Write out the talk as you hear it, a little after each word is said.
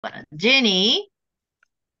Jenny,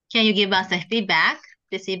 can you give us a feedback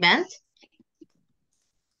this event?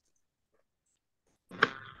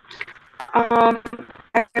 Um,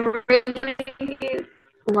 I really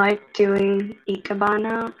like doing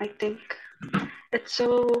Ikebana. I think it's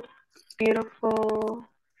so beautiful.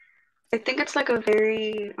 I think it's like a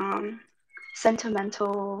very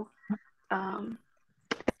sentimental um,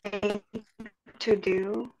 thing to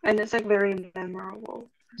do, and it's like very memorable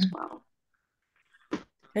as well.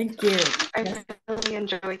 Thank you. I Yes. really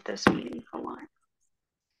enjoyed this meeting a lot.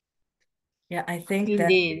 Yeah, I think that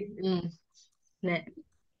Indeed. うん。ね。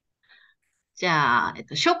じゃ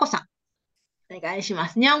あ、しょうこさん、お願いしま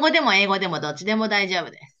す。日本語でも英語でもどっちでも大丈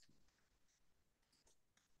夫です。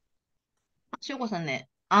しょうこさんね、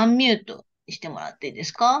アンミュートしてもらっていいで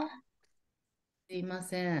すか？すいま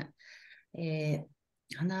せん。ち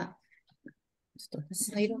ょっと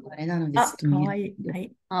私の色があれなので、ちょっとか見わいい。は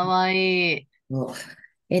い。かわいい。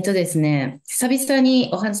ですね、久々に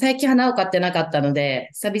最近花を買ってなかったので、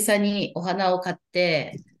久々にお花を買っ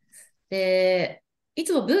て、で、い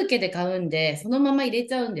つもブーケで買うんで、そのまま入れ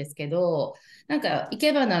ちゃうんですけど、なんか、生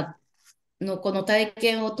け花のこの体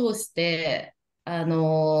験を通して、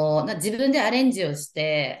自分でアレンジをし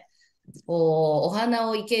て、こう、お花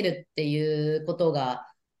を生けるっていうことが、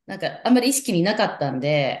なんか、あんまり意識になかったん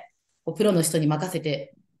で、こうプロの人に任せ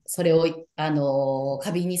て、それを、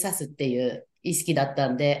花瓶に刺すっていう意識だった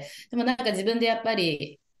んで、でもなんか自分でやっぱ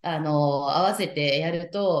り、合わせてやる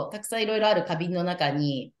と、たくさんいろいろある花瓶の中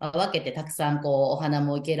に、分けてたくさんこう、お花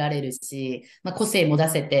も生けられるし、個性も出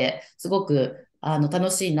せて、すごく、楽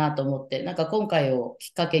しいなと思って、なんか今回をき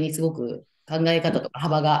っかけにすごく考え方とか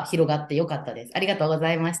幅が広がってよかったです。ありがとうご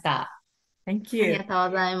ざいました。Thank あり you. がとう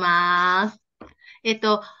ございます。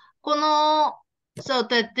この、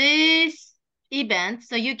this event,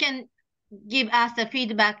 so you can give us the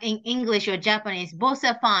feedback in English or Japanese, both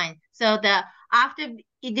are fine. So after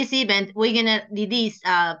this event, we're gonna release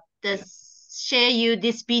share you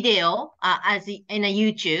this video in a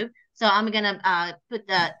YouTube. So I'm gonna put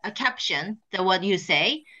a caption to what you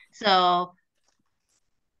say. So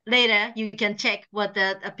later you can check what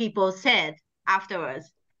the people said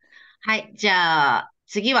afterwards. はい、じゃあ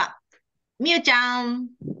次はみゆちゃん。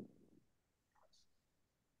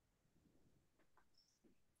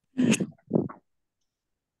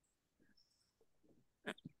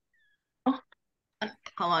あ、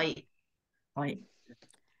かわいい。はい。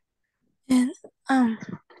And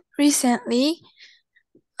recently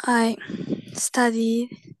I studied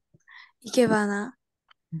Ikebana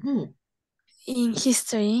うん。in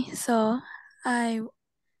history, so I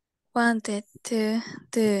wanted to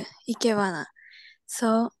do Ikebana.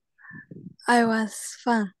 So I was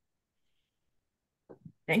fun.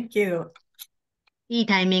 Thank you. いい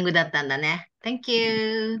タイミングだったんだね。Thank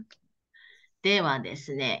you. ではで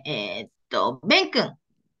すね、ベン君。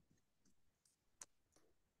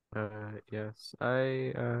Yes,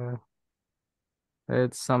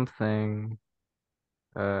 it's something.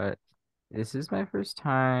 Uh, this is my first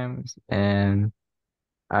time, and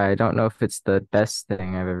I don't know if it's the best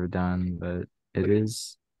thing I've ever done, but it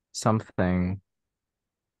is something.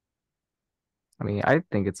 I mean, I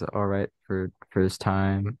think it's all right for first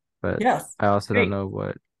time, but Yes. I also don't Great. know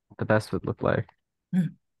what the best would look like.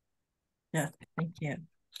 Yes. Thank you.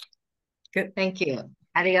 Good. Thank you.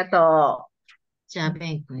 ありがとう。じゃあ、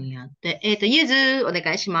ベン君やって。ゆず、お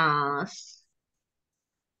願いします。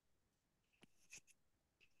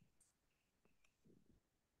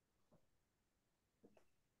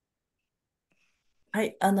は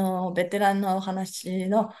い。ベテランのお話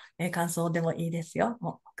の、感想でもいいですよ。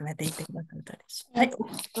もう含めて言ってくださったでしょう。はい。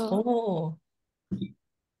おー。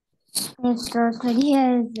とり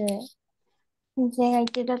あえず、先生が言っ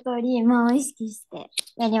てた通り、間を意識して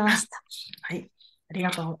やりました。はい。あり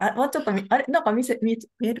がとう。もうちょっとあれ、なんか見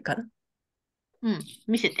えるかな？うん、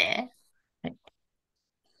見せて。はい。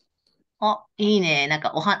あ、いいね。なん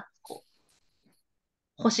か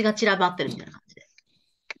星が散らばってるみたいな感じで。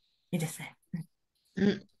いいですね。う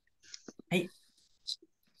ん。はい。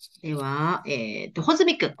では、穂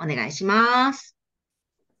積君、お願いします。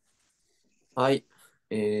はい。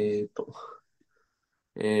I'm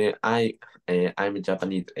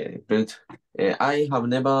Japanese, but I have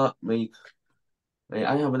never made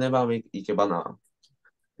Ikebana.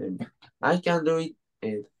 I can do it,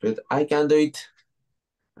 but I can do it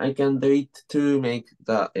to make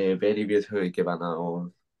the very beautiful Ikebana.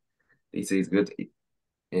 Or this is good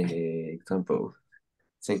example.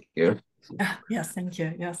 Thank you. Yes, thank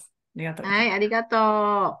you. Yes. ありがとうござはい、います。ありが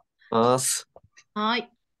とます。う。は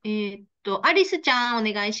い。アリスちゃん、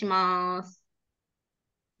お願いします。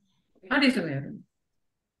アリスがやる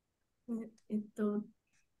の？えっと、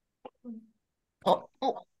お、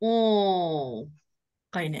おー、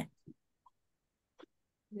深いね。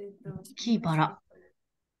キーバラ。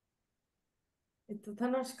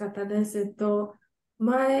楽しかったです。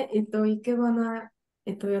前、生け花、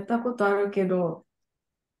やったことあるけど、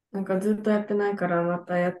なんかずっとやってないからま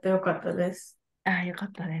たやってよかったです。あ、よか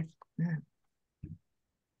ったです。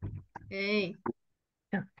う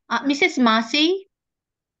ん。ミセス・マーシー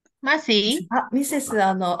マーシーミセス、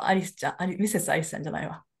アリスちゃん、ミセスアリスちゃんじゃない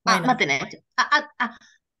わ。待ってね。待って。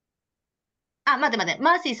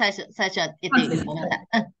マーシー最初は言っていいごめんな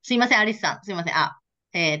さい。すいません、アリスさん。すいません。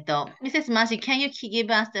ミセス・マーシー、can you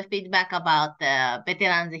give us the feedback about the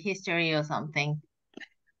veterans history or something?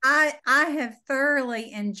 I have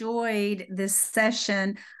thoroughly enjoyed this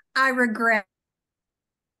session. I regret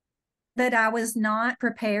that I was not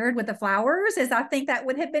prepared with the flowers, as I think that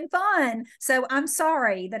would have been fun. So I'm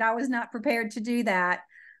sorry that I was not prepared to do that.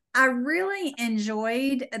 I really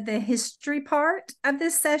enjoyed the history part of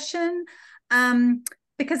this session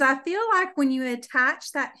because I feel like when you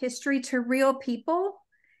attach that history to real people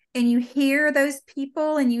and you hear those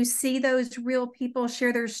people and you see those real people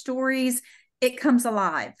share their stories, it comes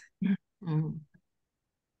alive.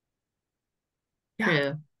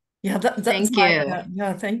 Yeah. Yeah, that's Thank my, you.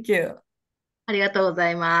 yeah, thank you. ありがとうござ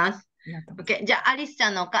います。ありがとうございます。 OK。じゃあ、アリスちゃ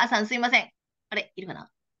んのお母さんすいません。あれ、いるか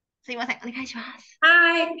なすいません。お願いします。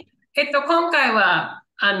はい。今回は、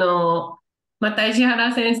また石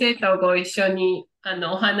原先生とご一緒に、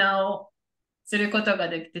お花をすることが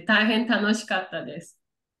できて大変楽しかったです。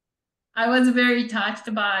I was very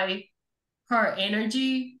touched by her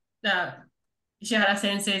energy, Ishihara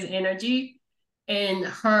sensei's energy, and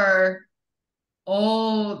her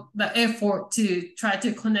all the effort to try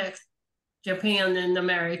to connect Japan and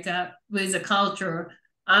America with the culture.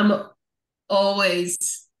 I'm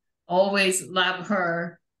always, always love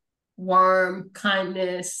her warm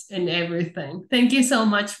kindness and everything. Thank you so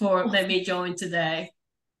much for letting me join today.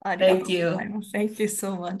 ありがと Thank うござ you. います。Thank you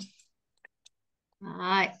so much.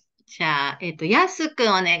 はい。じゃあ、やすくん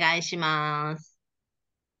お願いします。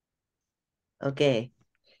Okay.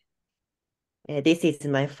 This is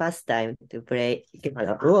my first time to play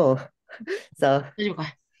Ikebana. Whoa. So 大丈夫か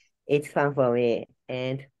い it's fun for me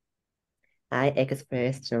and I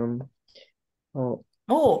expressed some oh,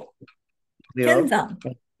 おう、ケ will ンさん。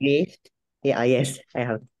 brief. Yeah, yes, I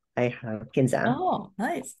have Kenzan. Oh,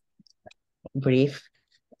 nice. Brief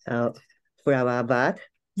flower bud,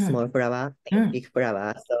 うん。 small flower, うん。 big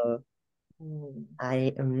flower. So う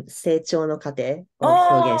ん 成長の過程を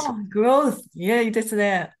表現し、Oh, growth. いや、いいです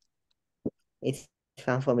ね。It's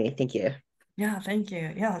fun for me. Thank you. Yeah, thank you.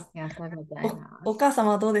 Yeah. ありがとうございまおす。母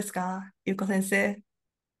様はどうですかゆうこ先生。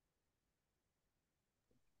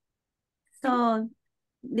So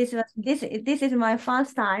this is my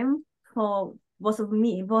first time for both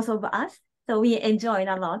of us. So we enjoyed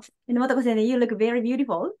a lot. And Motoko先生, you look very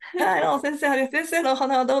beautiful. 先生、先生のお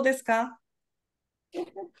花はどうですか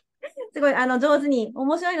すごい上手に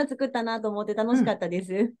面白いの作ったなと思って楽しかったで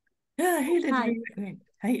す。いや、いいですはい。ね。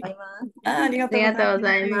はい。思います。ありがありとうございがとうご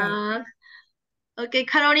ざいます。ます。OK、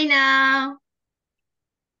カロリナ。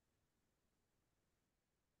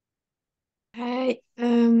Hi.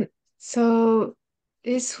 So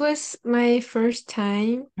this was my first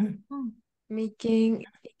time うん。 making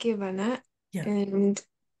ikebana, Yeah. and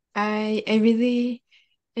I really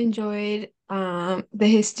enjoyed the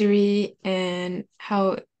history and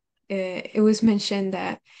how it was mentioned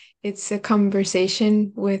that it's a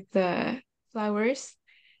conversation with the flowers,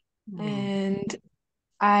 うん and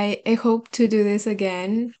I hope to do this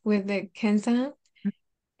again with the kensan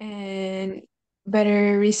and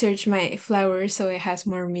better research my flowers so it has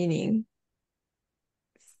more meaning.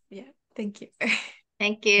 Yeah, thank you.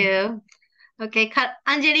 Thank you. OK、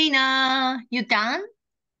アンジェリーナ。You done?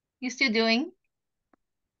 You still doing?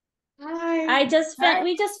 Hi. We just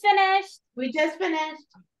finished. We just finished.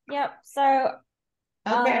 Yep. So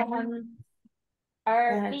Okay.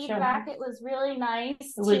 our ahead, feedback, Shona. it was really nice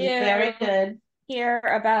It was very to good. hear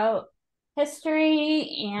about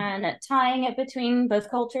history and tying it between both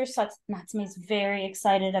cultures. So Natsume's very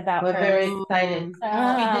excited about We're very hers. excited. So,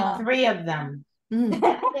 We did 3 of them.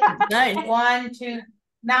 Nice. 1, 2,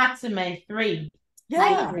 Natsume, 3.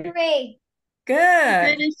 Yeah. 3.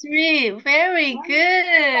 Good. Good, three. Very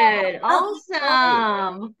good.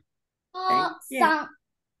 Awesome. Thank you.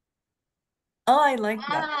 Oh, I like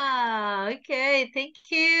that. Wow. OK, thank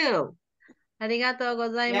you. ありがとうご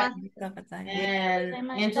ざい Yeah. ます。ありがとうございます。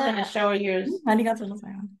 And Angela's gonna show yours. ありがとうござ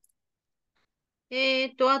います。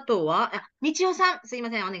あとは、みちおさん、すい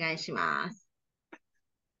ません、お願いします。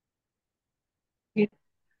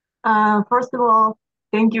First of all,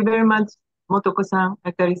 thank you very much Motoko-san,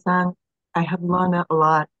 Akari-san, I have learned a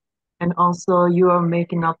lot. And also you are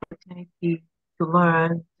making opportunity to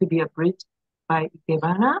learn to be a bridge by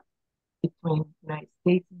Ikebana between United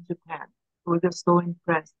States and Japan. We're just so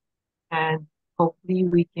impressed. And hopefully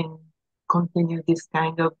we can continue this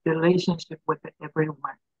kind of relationship with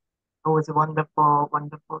everyone. It was a wonderful,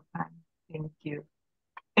 wonderful time. Thank you.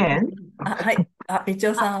 And はい。みち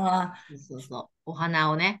おさんは、そうそう。お花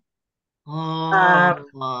をね。uh,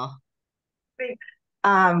 お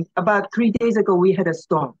ー。 about 3 days ago, we had a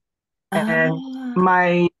storm. And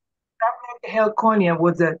my hair cornea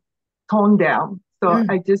was toned down. So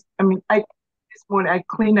this morning, I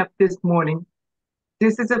cleaned up this morning.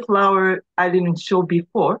 This is a flower I didn't show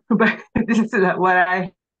before, but this is what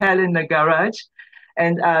I had in the garage.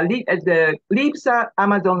 And the leaves are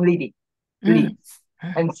Amazon lily leaves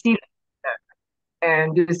and sea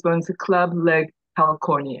and this one's a club leg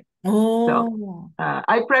California. So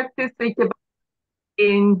I practiced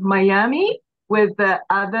in Miami with the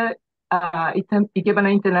other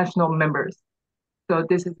Ikebana International members. So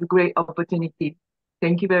this is a great opportunity.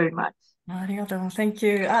 Thank you very much. ありがとうございます。Thank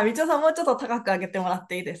you. みちおさんもうちょっと高く上げてもらっ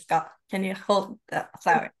ていいですか？ Can you hold the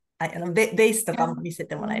flower? はい、ベースとかも見せ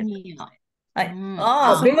てもらえる。はい。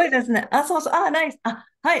すごいですね。そうそう。ナイス。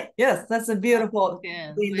はい。Yes, that's a beautiful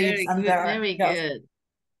green leaves under. Very good.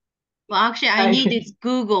 Well, actually, I need to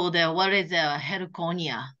Google what is a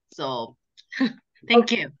heliconia. So,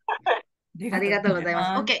 thank you. ありがとうござい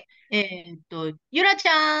ます。OK。ゆらち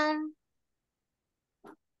ゃん。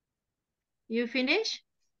You finish?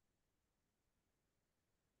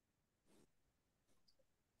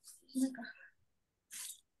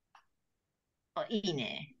 いい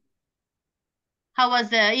ね。How was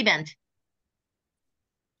the event?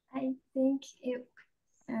 I think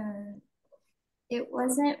it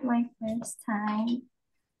wasn't my first time,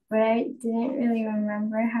 but I didn't really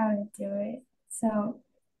remember how to do it. So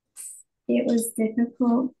it was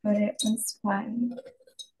difficult, but it was fun.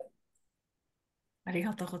 あり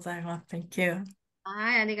がとうございます。Thank you.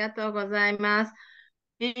 はい、ありがとうございます。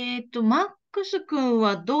マックス君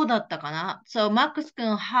はどうだったかな？ So, マックス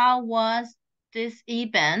君、how was this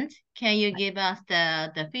event? Can you give us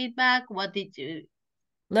the feedback? What did you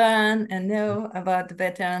learn and know about the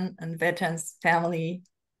veteran and veterans family?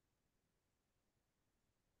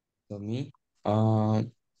 So me, I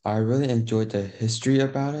really enjoyed the history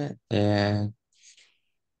about it, and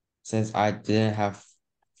since I didn't have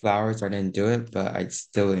flowers, I didn't do it, but I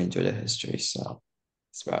still enjoy the history, so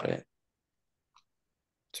that's about it.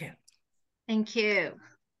 Thank you.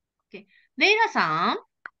 Okay. レイラさん。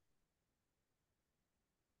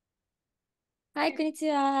はい、こんにち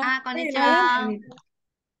は。こんにちは。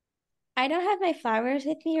I don't have my flowers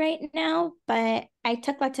with me right now, but I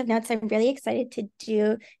took lots of notes. I'm really excited to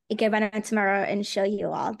do Ikebana tomorrow and show you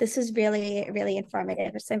all. This is really, really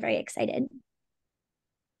informative, so I'm very excited.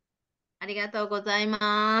 ありがとうござい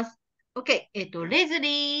ます。OK。レズ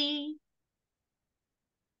リー。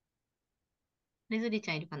レズリー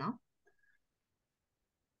ちゃんいるかな？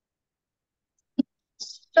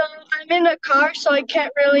 So I'm in a car, so I can't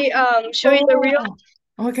really show you the real.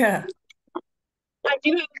 Okay. I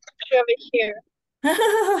do have a picture of it here.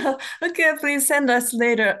 Okay, please send us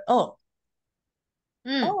later. Oh.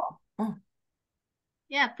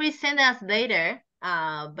 Yeah, please send us later.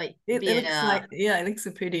 But it looks like, yeah, it looks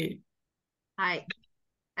pretty. はい。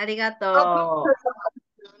ありがとう。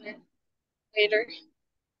Later.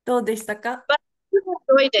 どうでしたか？ But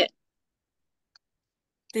I enjoyed it.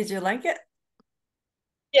 Did you like it?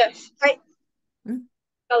 Yes, a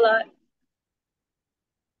lot.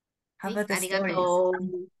 How about the ありが stories? とう。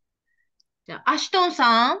じゃあ、アシュトン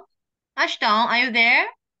さん。アシュトン、are you there?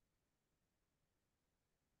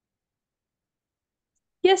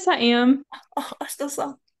 Yes, I am. Oh,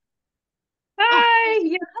 Ashton-san. Hi,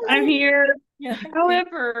 yes, I'm here. Yeah,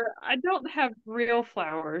 However, I don't have real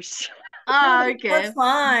flowers. Okay. That's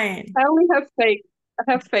fine. I only have fake. I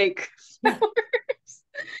have fake flowers.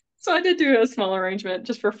 So I did do a small arrangement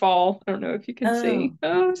just for fall. I don't know if you can see.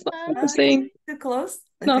 Oh, it's not focusing. Too close.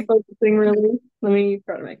 It's not focusing really. Let me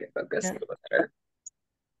try to make it focus a little bit better.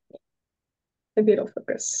 Maybe it'll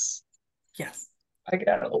focus. Yes. I get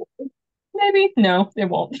out a little bit. Maybe. No, it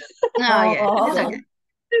won't. No, yeah, it's okay.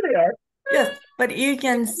 There they are. Yes, but you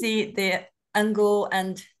can see the angle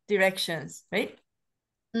and directions, right?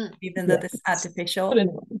 Even though it's artificial. But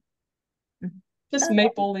anyway. Just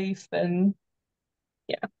maple leaf and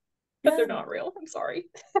yeah. But they're not real. I'm sorry.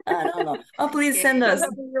 No. Oh, please send us.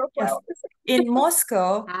 Yes. In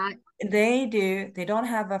Moscow, they don't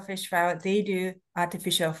have a fish flower. They do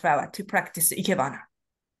artificial flower to practice Ikebana.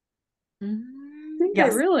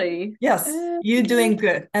 Yes. really? Yes, you're doing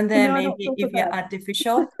good. And then No, I don't maybe feel so if you're bad.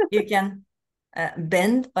 artificial, you can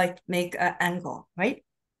bend, like make an angle, right?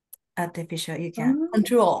 Artificial, you can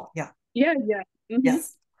control. Yeah. Yeah, yeah.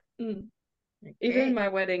 Yes. Even in my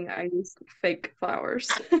wedding, I used fake flowers.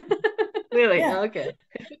 Really? Yeah. Okay.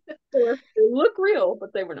 They look real,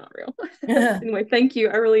 but they were not real. Anyway, thank you.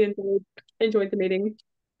 I really enjoyed the meeting.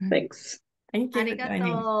 Thanks. Thank あ you り for が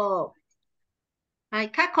joining. とう。は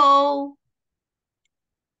い、過去。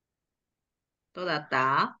どうだっ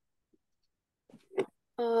た？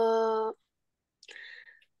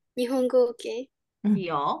日本語 OK？いい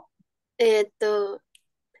よ。生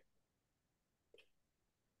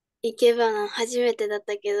け花初めてだっ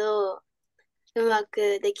たけど、うま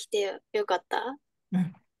くできてよかった。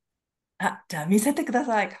あ、じゃあ見せてくだ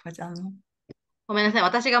さい、かこちゃんの。ごめんなさい、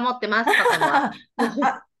私が持ってます、過去の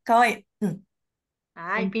は。かわいい。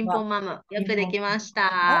はい、ピンポンマム。よくできまし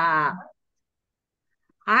た。あ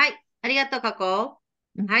はい、ありがとう、過去。は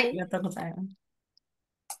ありい。がとうございます。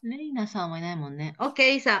レイナさんもいないもんね。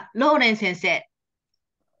OK、さあ、ローレン先生。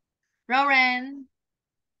ローレン。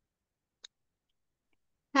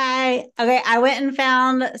Hi. Okay, I went and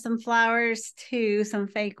found some flowers too, some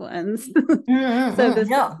fake ones. So this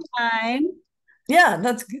yeah. is mine. Yeah,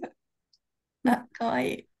 that's good. あ、かわ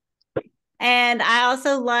いい。And I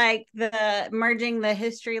also like the merging the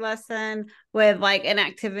history lesson with like an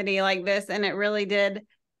activity like this. And it really did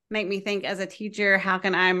make me think as a teacher, how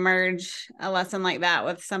can I merge a lesson like that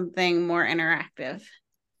with something more interactive?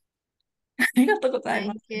 ありがとうござい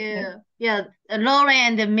ます。 Thank you. Yeah,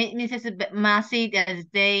 Lauren and Mrs. Massey,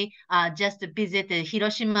 they just visited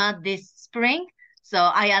Hiroshima this spring. So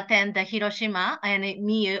I attend the Hiroshima and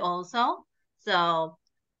me also. So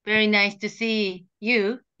very nice to see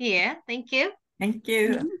you here. Thank you. Thank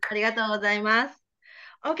you. ありがとうございます。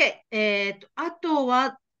OK。あと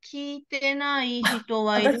は聞いてない人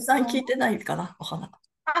はいる足立さん聞いてないかな、お花。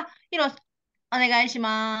あ、ヒロ、お願いし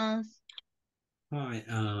ます。Hi,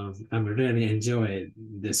 I'm really enjoying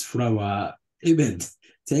this flower event.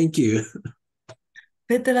 Thank you.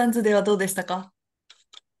 ベテランズではどうでしたか？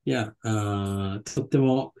いや、とって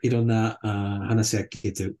もいろんな話が聞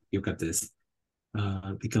けてよかったです。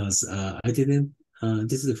Because I didn't,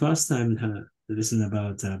 this is the first time to listen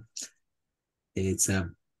about it's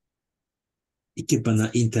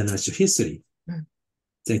Ikebana International History.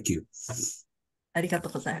 Thank you. ありがと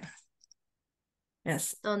うございます。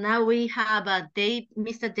Yes. So now we have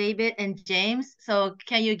Mr. David and James. So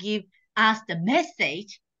can you give us the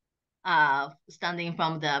message standing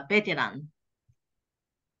from the veteran?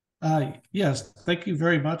 Yes, thank you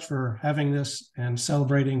very much for having this and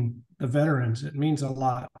celebrating the veterans. It means a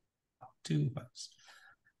lot to us.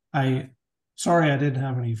 Sorry I didn't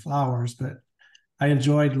have any flowers, but I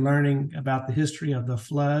enjoyed learning about the history of the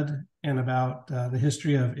flood and about the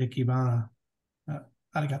history of Ikebana.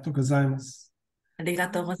 ありがとうございます。ありが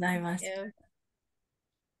とうございます。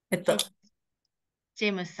ジェ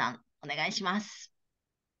ームスさん、お願いします。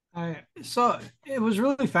So it was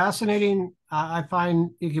really fascinating. I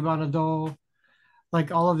find Ikebana Do,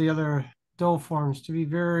 like all of the other Do forms, to be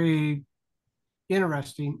very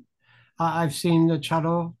interesting. I've seen the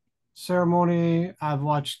Chado ceremony. I've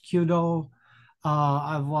watched Kyudo.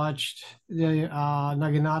 I've watched the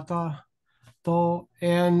Naginata Do.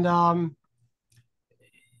 And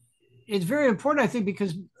it's very important, I think,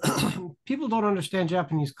 because people don't understand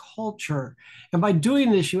Japanese culture. And by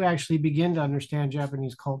doing this, you actually begin to understand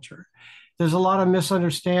Japanese culture. There's a lot of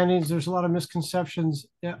misunderstandings. There's a lot of misconceptions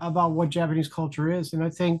about what Japanese culture is. And I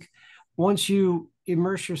think once you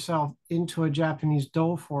immerse yourself into a Japanese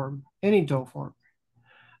Do form, any Do form,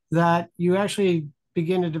 that you actually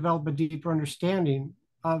begin to develop a deeper understanding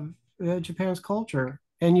of Japan's culture.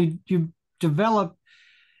 And you develop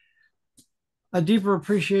a deeper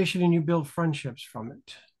appreciation and you build friendships from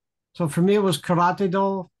it. So for me, it was Karate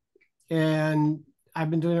Do, and I've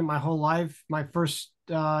been doing it my whole life. My first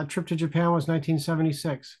trip to Japan was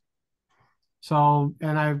 1976. So,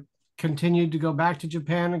 and I continued to go back to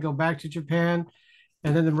Japan and go back to Japan.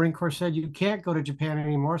 And then the Marine Corps said, you can't go to Japan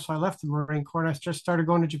anymore. So I left the Marine Corps and I just started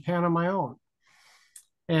going to Japan on my own.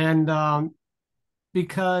 And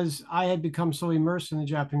because I had become so immersed in the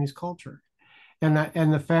Japanese culture. And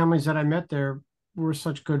the families that I met there were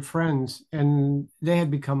such good friends, and they had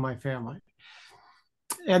become my family.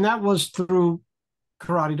 And that was through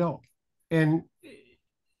Karate Do. And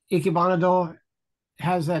Ikebana Do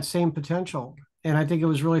has that same potential. And I think it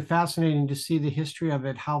was really fascinating to see the history of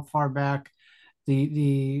it, how far back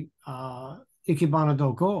the Ikebana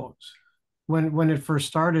Do goes when it first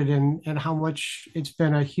started, and how much it's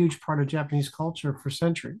been a huge part of Japanese culture for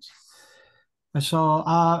centuries. So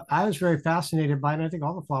I was very fascinated by it. And I think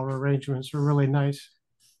all the flower arrangements were really nice.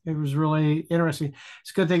 It was really interesting.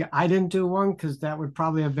 It's a good thing I didn't do one because that would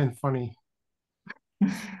probably have been funny.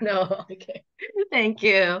 No, okay. Thank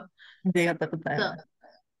you.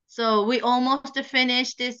 So we almost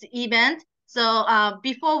finished this event. So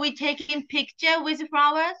before we taking picture with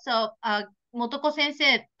flower, so 元子先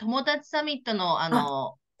生、友達サミット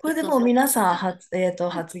のこれでもう皆さん発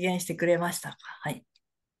言してくれましたか？はい。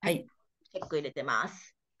はい。チェック入れてま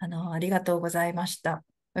す。ありがとうございました。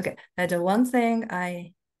Okay, the one thing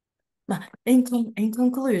in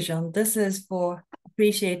conclusion, this is for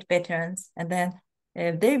appreciate veterans, and then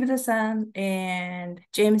David-san and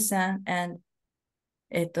James-san and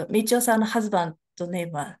みちおさんのハズバンドネー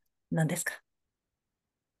ムは何ですか？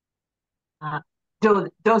ジョ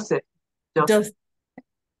セフ。ド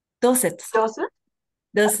セフ。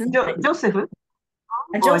ジョ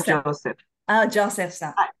セフさ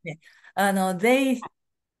ん。They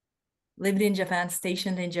lived in Japan,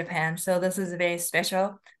 stationed in Japan. So this is very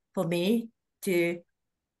special for me to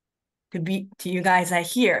you guys are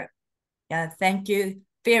here. Yeah, thank you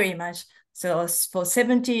very much. So for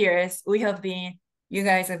 70 years, you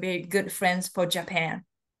guys are very good friends for Japan.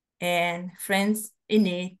 And friends in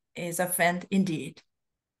need is a friend indeed.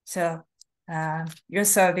 So your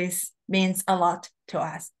service means a lot to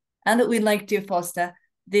us. And we'd like to foster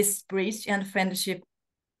this bridge and friendship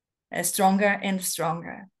stronger and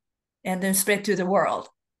stronger, and then spread to the world.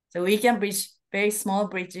 So we can bridge very small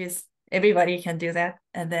bridges. Everybody can do that,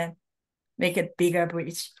 and then make a bigger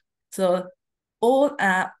bridge. So all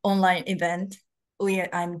online event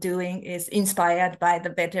I'm doing is inspired by the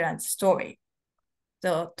veteran's story.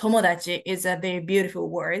 So tomodachi is a very beautiful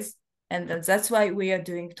word, and that's why we are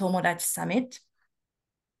doing Tomodachi Summit.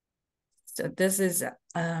 So this is,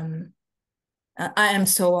 I am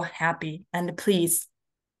so happy and pleased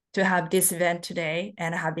to have this event today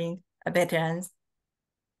and having veterans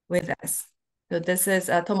with us. So this is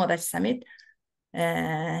a Tomodachi Summit.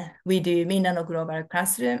 We do Minna no Global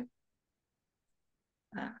Classroom.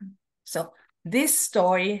 So this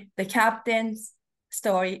story, the captain's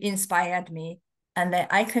story inspired me. And then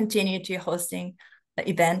I continue to hosting the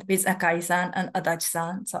event with Akai-san and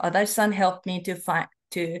Adachi-san. So Adachi-san helped me to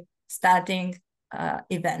starting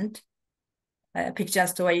event, picture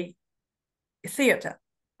story theater.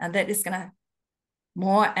 And that is gonna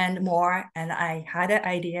more and more. And I had an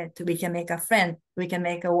idea we can make a friend. We can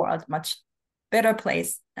make a world much better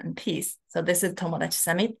place and peace. So this is Tomodachi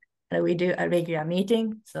Summit. And we do a regular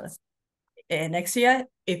meeting. So next year,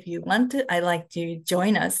 if you want to, I'd like to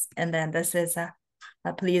join us. And then this is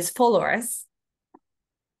please follow us.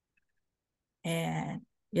 And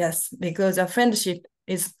yes, because our friendship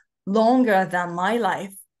is longer than my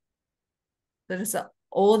life. There's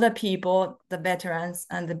all the people, the veterans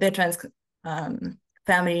and the veterans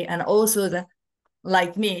family, and also the,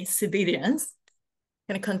 like me, civilians,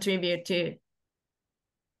 can contribute to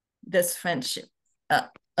this friendship.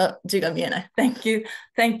 Thank you.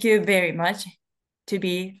 Thank you very much to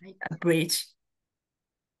be a bridge.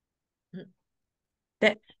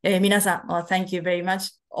 で、皆さん、thank you very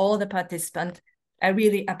much, all the participants. I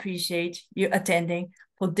really appreciate you attending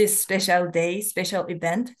for this special day, special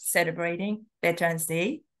event celebrating Veterans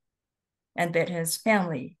Day and Veterans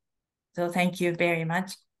Family. So thank you very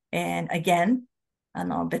much. And again,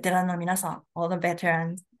 ベテランの皆さん、all the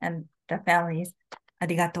veterans and the families, あ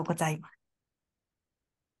りがとうございます。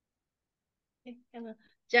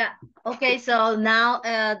Okay, so now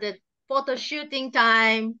the photo shooting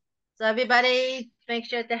time. So everybody make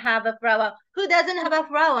sure to have a flower. Who doesn't have a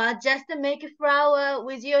flower? Just to make a flower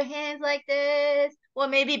with your hands like this. Or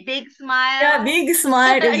maybe big smile. Yeah, big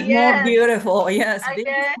smile is yes. more beautiful. Yes, Okay.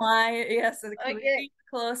 big smile. Yes, Okay.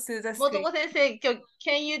 Close to the screen.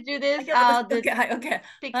 Can you do this? Okay.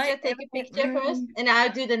 Picture, take a picture first, and I'll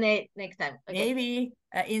do the next time. Okay. Maybe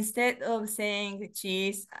instead of saying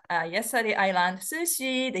cheese, yesterday I learned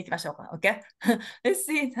sushi でいきましょうか。Okay? Let's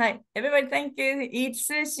see. はい。Everybody, thank you. Eat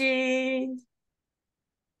sushi.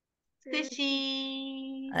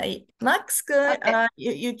 Sushi. はい。Max 君、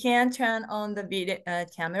you can turn on the video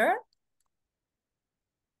camera?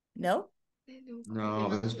 No? No,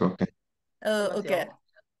 it's broken. Oh, okay.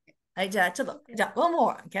 はい、じゃあ、one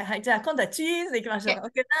more. Okay. はい、じゃあ、今度はチーズでいきましょう。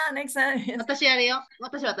Okay, next time. 私やるよ。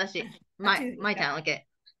私。my turn, okay.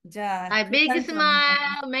 じゃあ、はい、big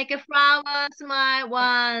smile, make a flower smile,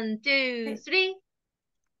 1, 2, 3.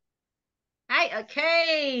 はい、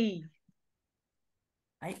OK。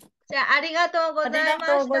はい。じゃあ、ありがとうございま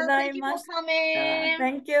した。Thank you for coming.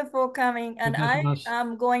 Thank you for coming. And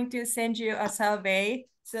I'm going to send you a survey.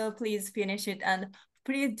 So please finish it. And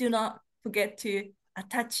please do not forget to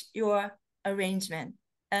attach your arrangement.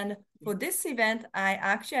 And for this event, I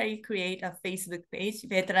actually create a Facebook page,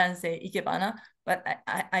 Veterans Day Ikebana, but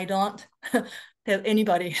I don't tell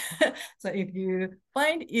anybody. So if you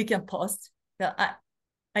find, you can post. So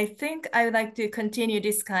I think I would like to continue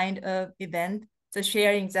this kind of event, so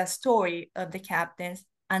sharing the story of the captains,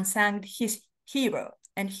 unsung his hero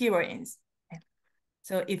and heroines.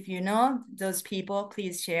 So if you know those people,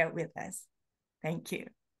 please share with us. Thank you.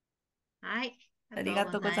 はい。ありが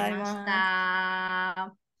とうございました。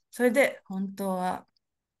た。それで、本当は。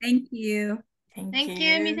Thank you. Thank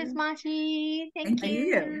you, Mrs. Mashi. Thank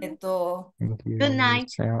you. Thank you. Good night.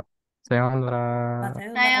 さようなら。さ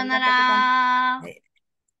ようなら。あり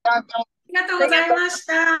がとうございまし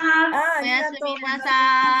た。おやすみな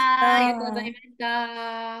さい。ありがとうございまし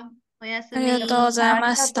た。おやすみ。ありがとうござい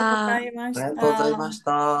ました。ありがとうございまし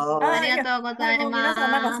た。ありがとうございます。皆さ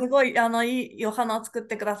ん、なんかすごい、いいお花を作っ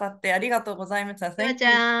てくださってありがとうございました。ゆまち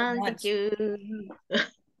ゃん、Thank you。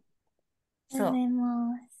そう。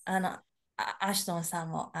アシュトンさん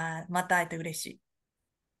も、また会えて嬉しい。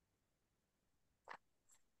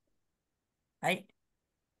はい。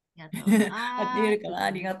ありがとうございます。言えるかな、あ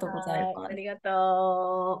りがとうございます。ありが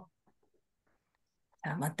とう。じ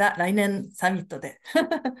ゃあまた来年サミットで。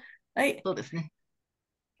はい。そうですね。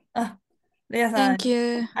レアさん。 Thank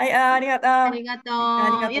you。はい、ありがとう。ありがとう。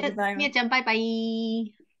ありがとうございます。みやちゃん、バイバ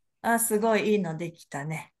イ。すごいいいのできた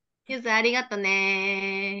ね。ゆず、ありがとう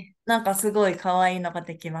ね。なんかすごい可愛いのが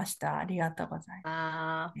できました。ありがとうござい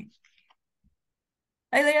ます。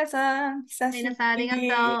はい、レアさん、久しぶり。レイナさん、ありがと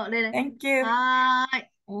う。Thank you。はー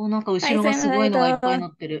い。なんか後ろがすごいのがいっぱい乗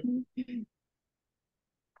ってる。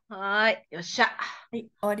はーい、よっしゃ。はい、終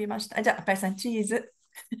わりました。じゃあ、あかりさん、チーズ。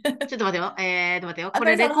ちょっと待てよ。待てよ。こ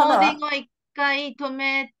れ、レコーディングを一回止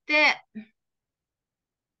めて。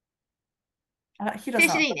ヒロさん。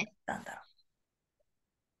停止でいいね。なんだろ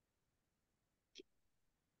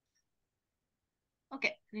う。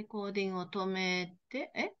OK。レコーディングを止め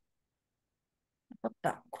て。わかっ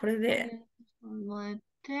た。これで。止め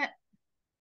て。